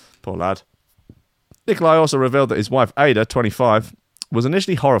 Poor lad. Nikolai also revealed that his wife, Ada, 25, was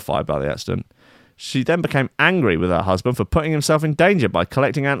initially horrified by the accident. She then became angry with her husband for putting himself in danger by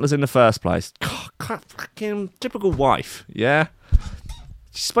collecting antlers in the first place. God, fucking typical wife, yeah?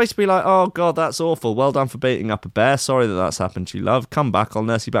 She's supposed to be like, oh, God, that's awful. Well done for beating up a bear. Sorry that that's happened to you, love. Come back. I'll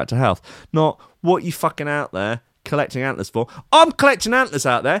nurse you back to health. Not, what you fucking out there collecting antlers for? I'm collecting antlers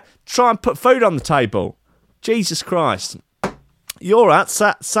out there. Try and put food on the table. Jesus Christ. You're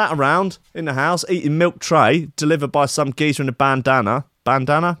sat around in the house eating milk tray delivered by some geezer in a bandana.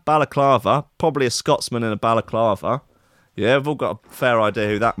 Balaclava. Probably a Scotsman in a balaclava. Yeah, we've all got a fair idea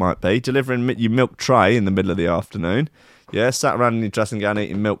who that might be. Delivering your milk tray in the middle of the afternoon. Yeah, sat around in your dressing gown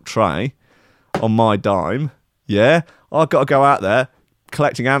eating milk tray on my dime. Yeah, I've got to go out there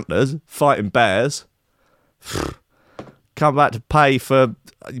collecting antlers, fighting bears. Come back to pay for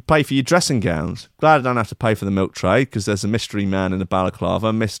your dressing gowns. Glad I don't have to pay for the milk tray because there's a mystery man in a balaclava,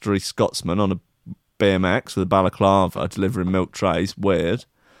 a mystery Scotsman on a BMX with a balaclava delivering milk trays. Weird.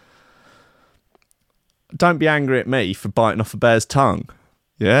 Don't be angry at me for biting off a bear's tongue.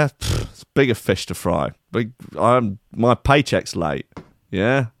 Yeah, it's bigger fish to fry. My paycheck's late.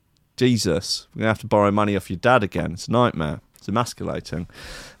 Yeah, Jesus, we're gonna have to borrow money off your dad again. It's a nightmare. It's emasculating.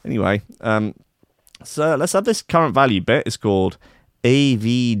 Anyway, so let's have this current value bit. It's called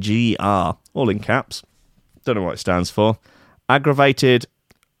AVGR, all in caps. Don't know what it stands for. Aggravated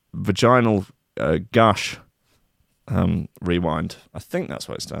vaginal gush. Rewind. I think that's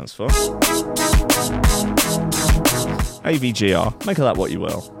what it stands for. AVGR. Make of that what you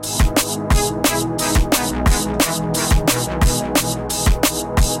will.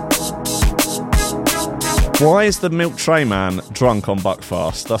 Why is the milk tray man drunk on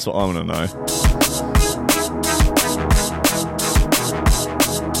Buckfast? That's what I want to know.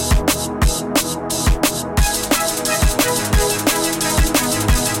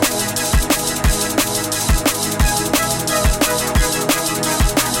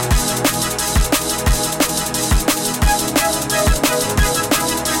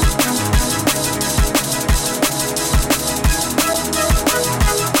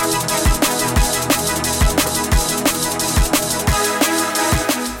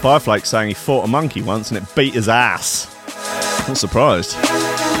 Fireflake saying he fought a monkey once and it beat his ass. Not surprised.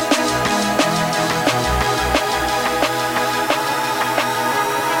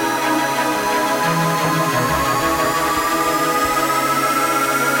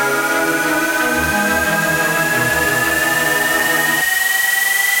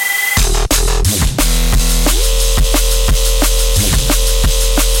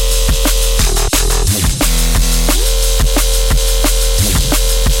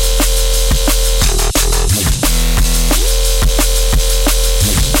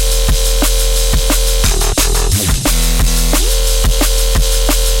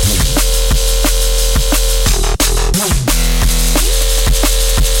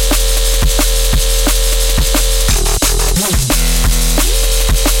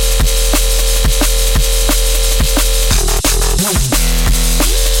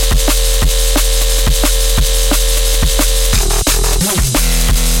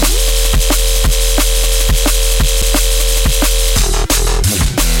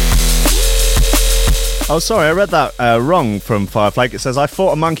 Oh, sorry, I read that wrong from Fireflake. It says, I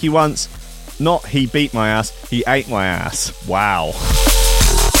fought a monkey once. Not he beat my ass, he ate my ass. Wow.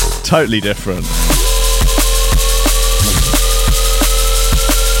 Totally different.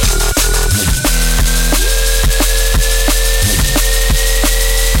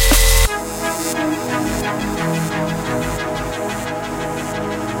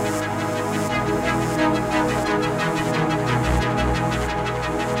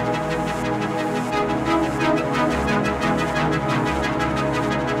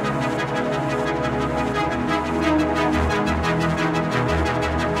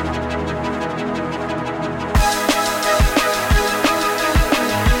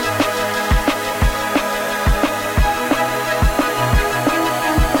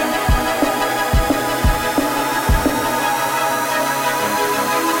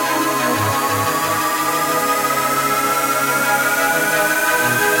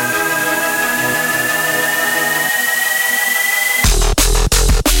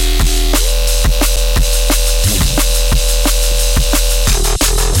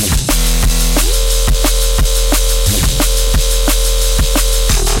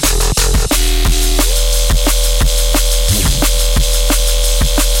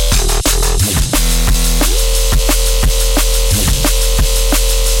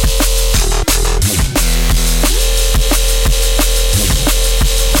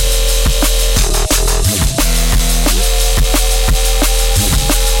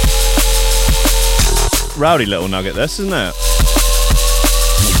 Rowdy little nugget this, isn't it?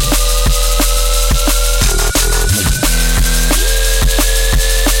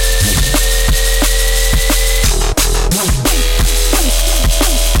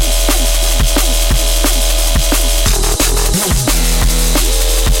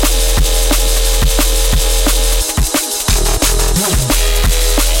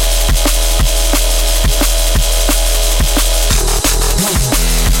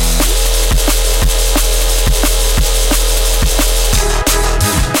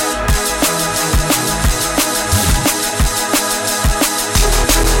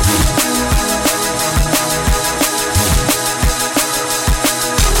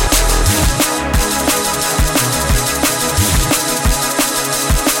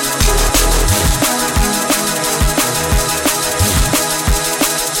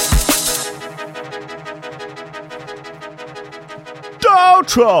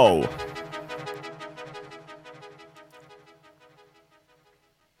 Outro!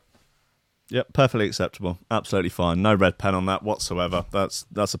 Yep, perfectly acceptable. Absolutely fine. No red pen on that whatsoever. That's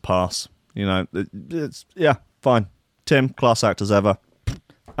a pass. You know, it's fine. Tim, class act as ever.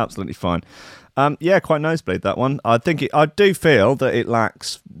 Absolutely fine. Quite nosebleed, that one. I do feel that it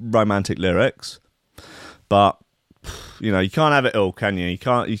lacks romantic lyrics, but you know, you can't have it all, can you? You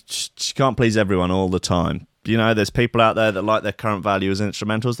can't please everyone all the time. You know, there's people out there that like their current value as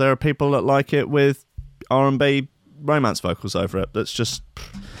instrumentals. There are people that like it with R&B romance vocals over it. It's just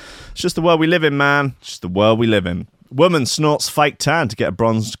the world we live in, man. It's just the world we live in. Woman snorts fake tan to get a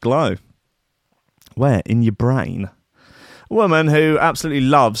bronzed glow. Where? In your brain? A woman who absolutely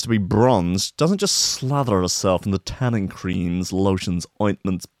loves to be bronzed doesn't just slather herself in the tanning creams, lotions,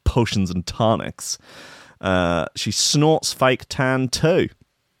 ointments, potions and tonics. She snorts fake tan too.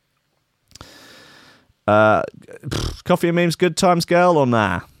 Coffee and memes, good times, girl, or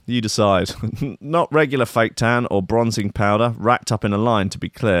nah? You decide. Not regular fake tan or bronzing powder, racked up in a line, to be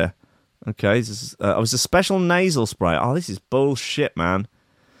clear. Okay, this is, it was a special nasal spray. Oh, this is bullshit, man.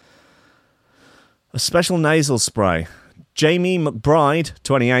 A special nasal spray. Jamie McBride,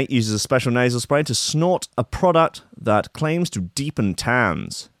 28, uses a special nasal spray to snort a product that claims to deepen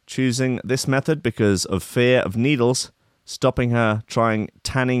tans. Choosing this method because of fear of needles, stopping her trying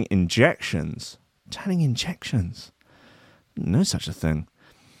tanning injections. Tanning injections? No such a thing.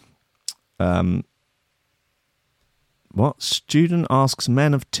 What? Student asks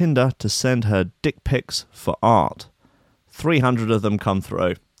men of Tinder to send her dick pics for art. 300 of them come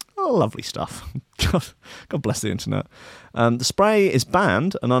through. Oh, lovely stuff. God bless the internet. The spray is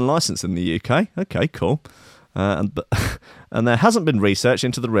banned and unlicensed in the UK. Okay, cool. And there hasn't been research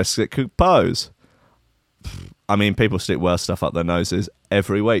into the risks it could pose. I mean, people stick worse stuff up their noses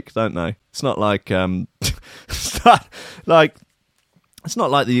every week, don't they? It's not like it's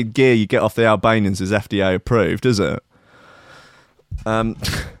not like the gear you get off the Albanians is FDA approved, is it? And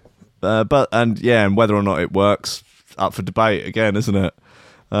whether or not it works, up for debate again, isn't it?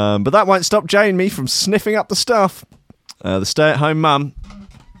 But that won't stop Jamie from sniffing up the stuff. The stay-at-home mum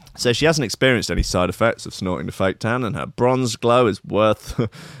says she hasn't experienced any side effects of snorting the fake tan, and her bronze glow is worth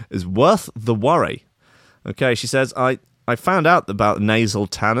the worry. Okay, she says, I found out about nasal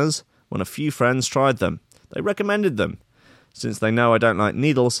tanners when a few friends tried them. They recommended them, since they know I don't like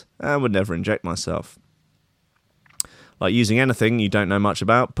needles and would never inject myself. Like using anything you don't know much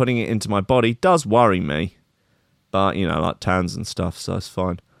about, putting it into my body does worry me. But, you know, like tans and stuff, so it's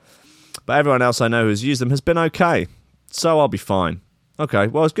fine. But everyone else I know who's used them has been okay, so I'll be fine. Okay,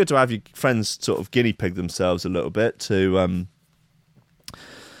 well, it's good to have your friends sort of guinea pig themselves a little bit to,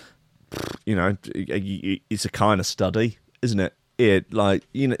 you know, it's a kind of study, isn't it? Like,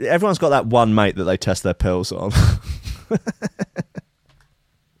 you know, everyone's got that one mate that they test their pills on.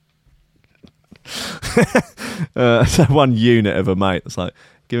 So one unit of a mate. It's like,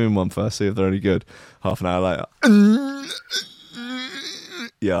 give him one first, see if they're any good. Half an hour later.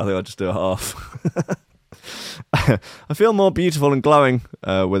 Yeah, I think I'll just do a half. I feel more beautiful and glowing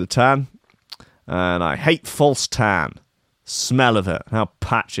with a tan. And I hate false tan. Smell of it, how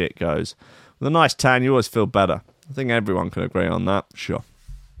patchy it goes. With a nice tan, you always feel better. I think everyone can agree on that. Sure.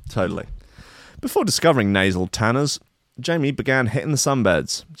 Totally. Before discovering nasal tanners, Jamie began hitting the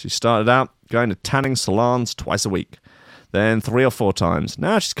sunbeds. She started out going to tanning salons twice a week, then 3 or 4 times.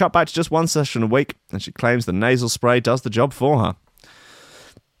 Now she's cut back to just 1 session a week, and she claims the nasal spray does the job for her.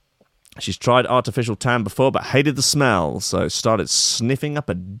 She's tried artificial tan before, but hated the smell, so started sniffing up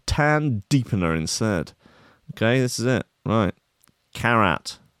a tan deepener instead. Okay, this is it. Right.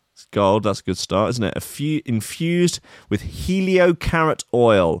 Carrot. It's gold, that's a good start, isn't it? Infused with heliocarrot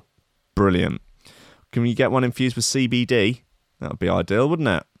oil. Brilliant. Can we get one infused with CBD? That would be ideal, wouldn't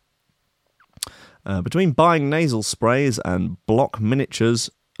it? Between buying nasal sprays and block minutes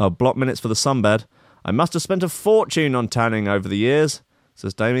for the sunbed, I must have spent a fortune on tanning over the years,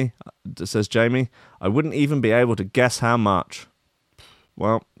 says Jamie. I wouldn't even be able to guess how much.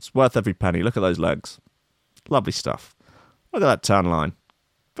 Well, it's worth every penny. Look at those legs. Lovely stuff. Look at that tan line.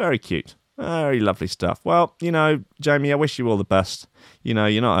 Very cute. Very lovely stuff. Well, you know, Jamie, I wish you all the best. You know,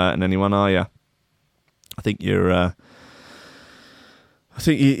 you're not hurting anyone, are you? I think you're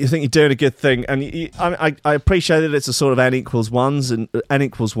doing a good thing, and I appreciate that it's a sort of n equals 1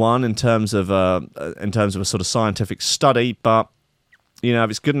 in terms of a sort of scientific study. But you know, if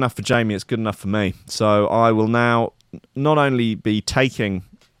it's good enough for Jamie, it's good enough for me. So I will now not only be taking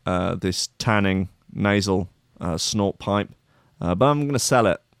this tanning nasal snort pipe, but I'm going to sell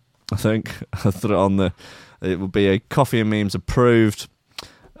it. I think it will be a Coffee and Memes approved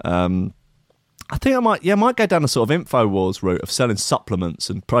I think I might go down the sort of InfoWars route of selling supplements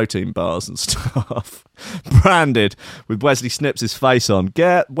and protein bars and stuff, branded with Wesley Snipes' face on.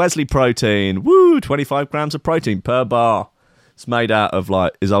 Get Wesley Protein, woo, 25 grams of protein per bar. It's made out of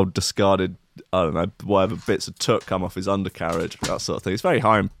like his old discarded, I don't know, whatever bits of took come off his undercarriage, that sort of thing. It's very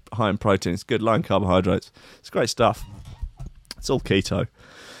high in protein. It's good, low in carbohydrates. It's great stuff. It's all keto.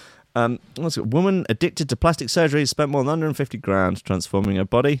 What's it? Woman addicted to plastic surgery has spent more than 150 grand transforming her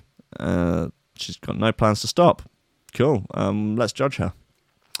body. She's got no plans to stop. Cool. Let's judge her.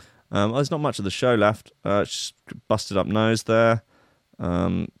 There's not much of the show left. She's busted up nose there.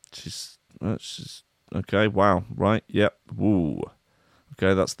 She's okay. Wow. Right. Yep. Woo.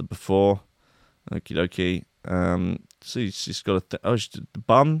 Okay, that's the before. Okie dokie. See, she's got the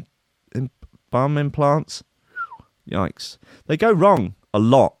bum implants. Yikes. They go wrong a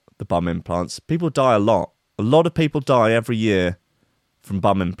lot. The bum implants. People die a lot. A lot of people die every year from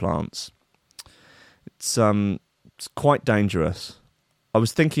bum implants. It's quite dangerous. I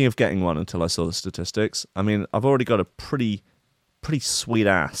was thinking of getting one until I saw the statistics. I mean, I've already got a pretty sweet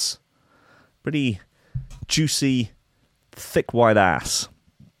ass. Pretty juicy, thick white ass.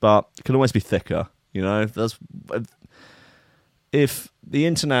 But it can always be thicker, you know? If the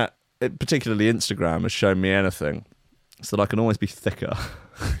internet, particularly Instagram, has shown me anything, it's that I can always be thicker,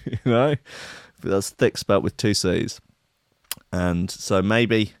 you know? That's thick spelt with 2 C's. And so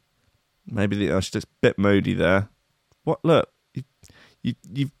maybe I was just a bit moody there. What? Look,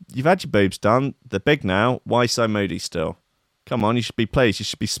 you've had your boobs done. They're big now. Why so moody still? Come on, you should be pleased. You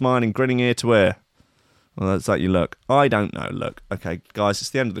should be smiling, grinning ear to ear. Well, that's like you look. I don't know. Look, okay, guys, it's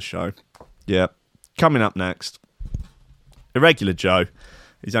the end of the show. Yeah, coming up next, Irregular Joe.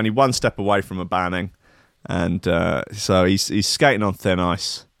 He's only one step away from a banning, and so he's skating on thin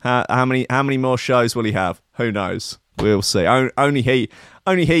ice. How many more shows will he have? Who knows? We'll see. Only he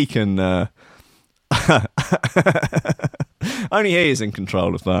can. Only he is in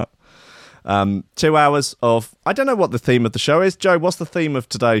control of that. 2 hours of... I don't know what the theme of the show is. Joe, what's the theme of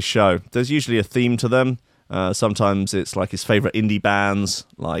today's show? There's usually a theme to them. Sometimes it's like his favourite indie bands,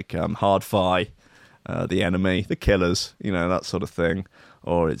 like Hard-Fi, The Enemy, The Killers, you know, that sort of thing.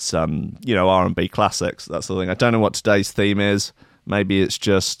 Or it's, R&B classics, that sort of thing. I don't know what today's theme is. Maybe it's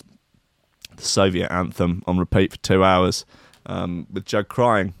just the Soviet anthem on repeat for 2 hours with Joe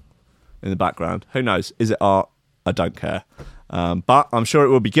crying in the background. Who knows? Is it art? I don't care. But I'm sure it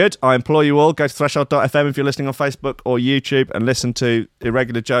will be good. I implore you all, go to threshold.fm if you're listening on Facebook or YouTube and listen to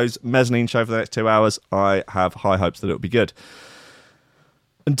Irregular Joe's mezzanine show for the next 2 hours. I have high hopes that it'll be good.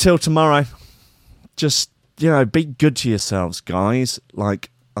 Until tomorrow, just, be good to yourselves, guys. Like,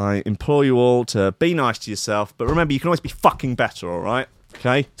 I implore you all to be nice to yourself, but remember, you can always be fucking better, all right?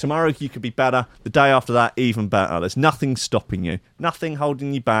 Okay? Tomorrow you could be better. The day after that, even better. There's nothing stopping you. Nothing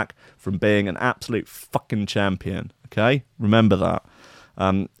holding you back from being an absolute fucking champion. Okay? Remember that.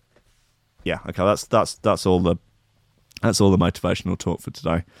 Okay, that's all the motivational talk for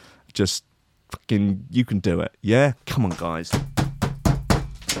today. Just fucking, you can do it. Yeah? Come on, guys.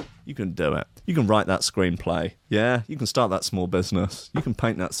 You can do it. You can write that screenplay. Yeah? You can start that small business. You can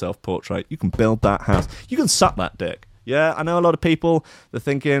paint that self-portrait. You can build that house. You can suck that dick. Yeah? I know a lot of people, they're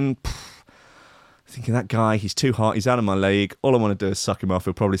thinking that guy, he's too hot, he's out of my league. All I want to do is suck him off.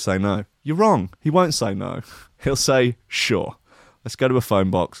 He'll probably say no. You're wrong. He won't say no. He'll say, sure. Let's go to a phone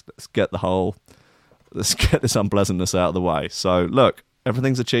box. Let's get this unpleasantness out of the way. So, look,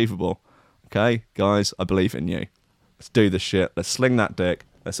 everything's achievable. Okay? Guys, I believe in you. Let's do this shit. Let's sling that dick.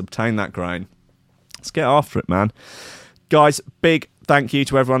 Let's obtain that grain. Let's get after it, man. Guys, big thank you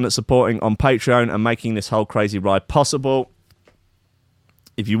to everyone that's supporting on Patreon and making this whole crazy ride possible.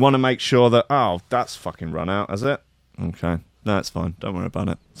 If you want to make sure that... Oh, that's fucking run out, has it? Okay. No, it's fine. Don't worry about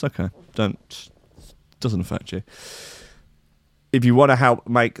it. It's okay. Doesn't affect you. If you want to help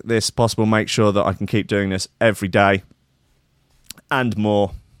make this possible, make sure that I can keep doing this every day and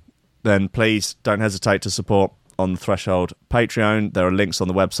more, then please don't hesitate to support on the Threshold Patreon. There are links on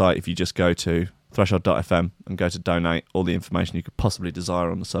the website. If you just go to threshold.fm and go to donate, all the information you could possibly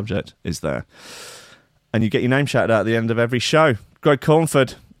desire on the subject is there. And you get your name shouted out at the end of every show. Greg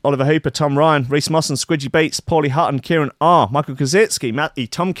Cornford, Oliver Hooper, Tom Ryan, Reese Mosson, Squidgy Beats, Paulie Hutton, Kieran R, Michael Kazitsky, Matty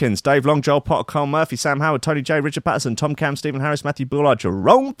Tompkins, Dave Long, Joel Potter, Carl Murphy, Sam Howard, Tony J, Richard Patterson, Tom Cam, Stephen Harris, Matthew Bullard,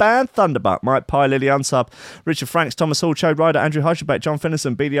 Jerome Van Thunderbuck, Mike Pye, Lily Unsub, Richard Franks, Thomas Hall, Chode Ryder, Andrew Hushebek, John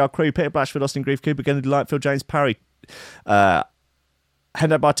Finnison, BDR Crew, Peter Blashford, Austin Grief, Cooper, Kennedy Lightfield, James Parry,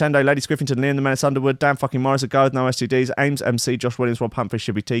 Hendo Bartendo, Lady Scriffington, Liam the Menace Underwood, Dan fucking Morris, Garth, no STDs, Ames, MC, Josh Williams, Rob Humphrey,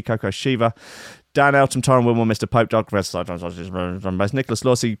 Shibby T, Coco Shiva, Dan Elton, Torrin Wilmore, Mr. Pope, Dog, Nicholas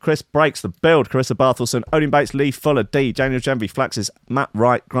Lawsey, Chris Breaks, The Build, Carissa Barthelson, Odin Bates, Lee Fuller, D, Daniel Genby, Flaxes, Matt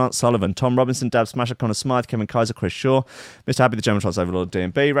Wright, Grant Sullivan, Tom Robinson, Dab Smasher, Connor Smythe, Kevin Kaiser, Chris Shaw, Mr. Happy, the German Trans Overlord,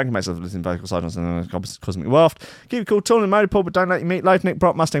 D&B, Ranking Mates of the Listening Vocal Silence, and Cosmic Waft, Keep It Cool, Tall and Motor, Paul, but Don't Let You Meet Life, Nick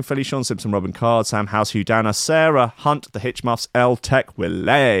Brock, Mustang Philly, Sean Simpson, Robin Card, Sam House, Hugh Danner, Sarah Hunt, The Hitchmuffs, L Tech,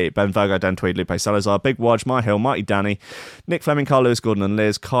 Willet, Ben Virgo, Dan Tweed, Lupe Salazar, Big Wodge, My Hill, Mighty Danny, Nick Fleming, Carl Lewis, Gordon and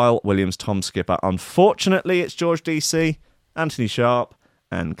Liz, Kyle Williams, Tom Skipper. Unfortunately, it's George DC, Anthony Sharp,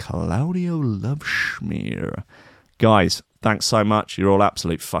 and Claudio Loveschmier. Guys, thanks so much. You're all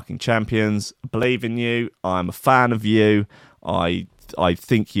absolute fucking champions. I believe in you. I'm a fan of you. I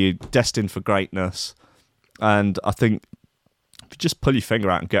think you're destined for greatness. And I think if you just pull your finger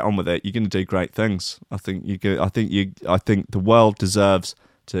out and get on with it, you're going to do great things. I think the world deserves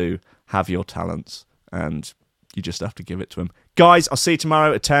to have your talents, and you just have to give it to them. Guys, I'll see you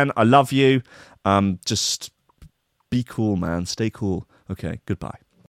tomorrow at 10. I love you. Just be cool, man. Stay cool. Okay, goodbye.